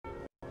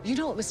You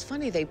know, it was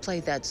funny they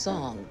played that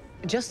song.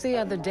 Just the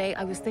other day,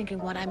 I was thinking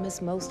what I miss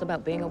most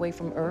about being away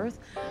from Earth,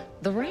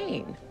 the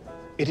rain.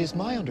 It is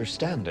my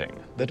understanding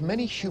that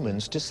many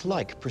humans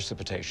dislike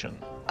precipitation.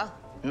 Oh,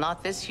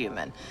 not this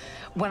human.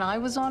 When I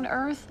was on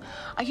Earth,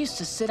 I used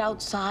to sit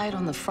outside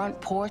on the front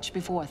porch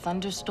before a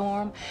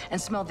thunderstorm and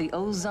smell the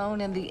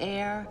ozone in the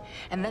air,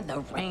 and then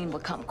the rain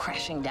would come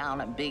crashing down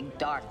in big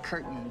dark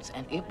curtains,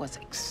 and it was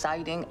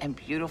exciting and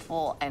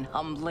beautiful and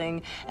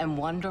humbling and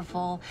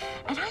wonderful.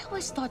 And I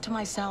always thought to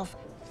myself,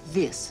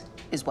 this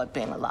is what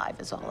being alive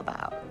is all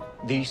about.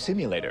 The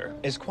simulator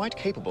is quite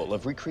capable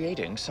of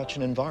recreating such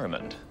an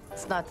environment.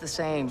 It's not the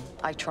same.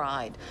 I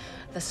tried.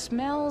 The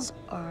smells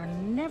are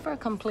never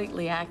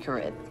completely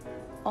accurate.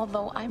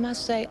 Although I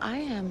must say, I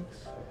am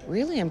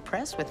really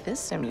impressed with this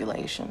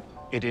simulation.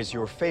 It is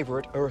your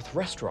favorite Earth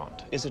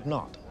restaurant, is it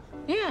not?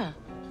 Yeah.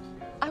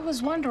 I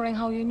was wondering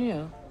how you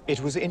knew.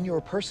 It was in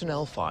your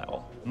personnel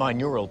file. My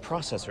neural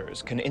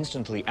processors can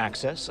instantly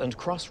access and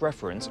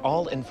cross-reference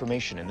all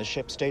information in the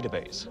ship's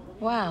database.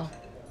 Wow.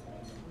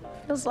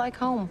 Feels like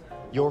home.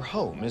 Your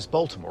home is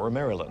Baltimore,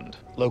 Maryland,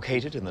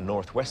 located in the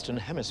northwestern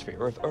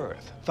hemisphere of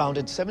Earth.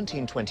 Founded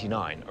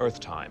 1729 Earth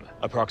time,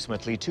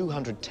 approximately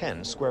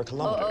 210 square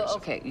kilometers. Oh,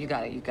 okay, you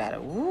got it.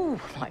 Ooh,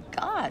 my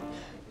God.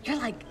 You're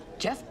like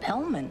Jeff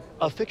Bellman.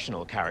 A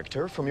fictional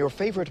character from your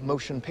favorite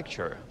motion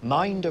picture,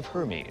 Mind of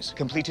Hermes,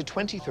 completed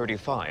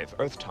 2035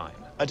 Earth time.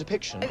 A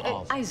depiction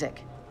of...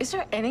 Isaac, is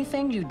there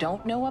anything you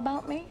don't know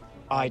about me?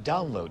 I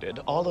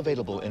downloaded all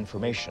available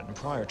information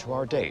prior to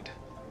our date.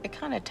 It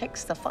kind of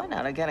takes the fun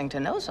out of getting to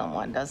know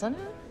someone, doesn't it?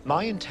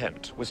 My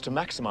intent was to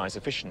maximize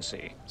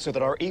efficiency so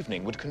that our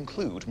evening would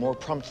conclude more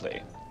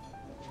promptly.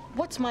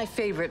 What's my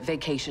favorite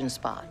vacation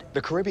spot?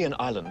 The Caribbean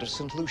island of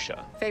St.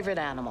 Lucia. Favorite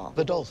animal?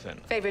 The dolphin.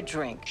 Favorite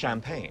drink?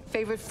 Champagne.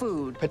 Favorite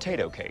food?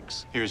 Potato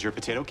cakes. Here's your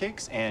potato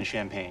cakes and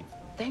champagne.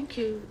 Thank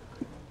you.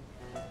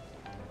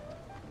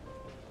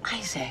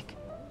 Isaac,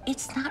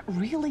 it's not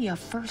really a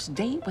first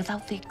date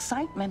without the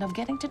excitement of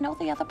getting to know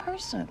the other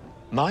person.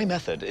 My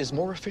method is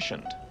more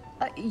efficient.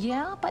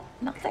 Yeah, but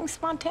nothing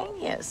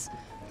spontaneous.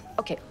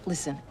 Okay,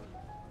 listen.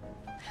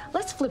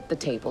 Let's flip the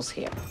tables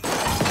here.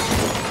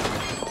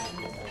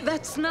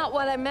 That's not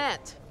what I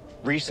meant.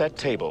 Reset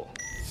table.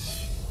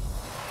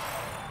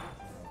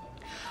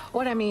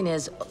 What I mean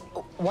is,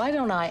 why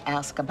don't I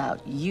ask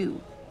about you?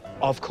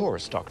 Of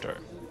course, Doctor.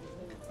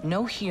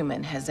 No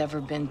human has ever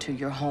been to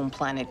your home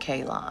planet,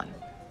 Kalon.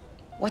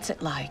 What's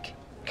it like?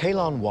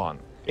 Kalon 1.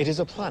 It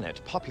is a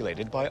planet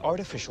populated by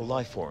artificial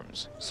life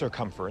forms.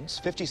 Circumference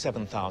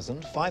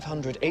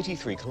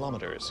 57,583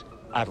 kilometers.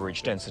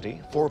 Average density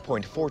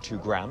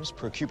 4.42 grams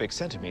per cubic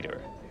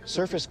centimeter.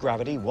 Surface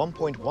gravity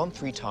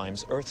 1.13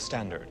 times Earth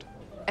standard.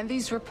 And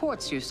these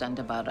reports you send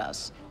about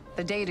us,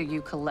 the data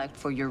you collect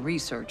for your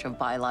research of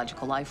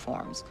biological life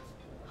forms,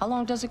 how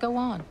long does it go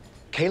on?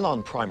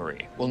 Kalon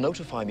Primary will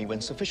notify me when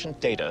sufficient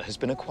data has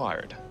been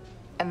acquired.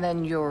 And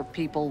then your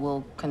people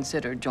will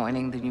consider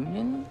joining the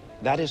Union?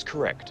 That is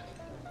correct.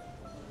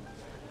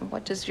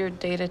 What does your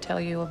data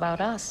tell you about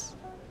us?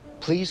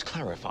 Please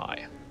clarify.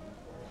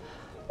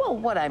 Well,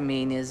 what I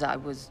mean is I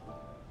was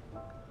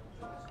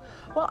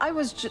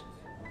just...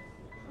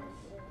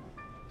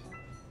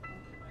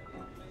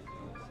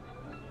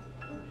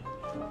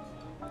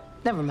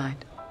 Never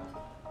mind.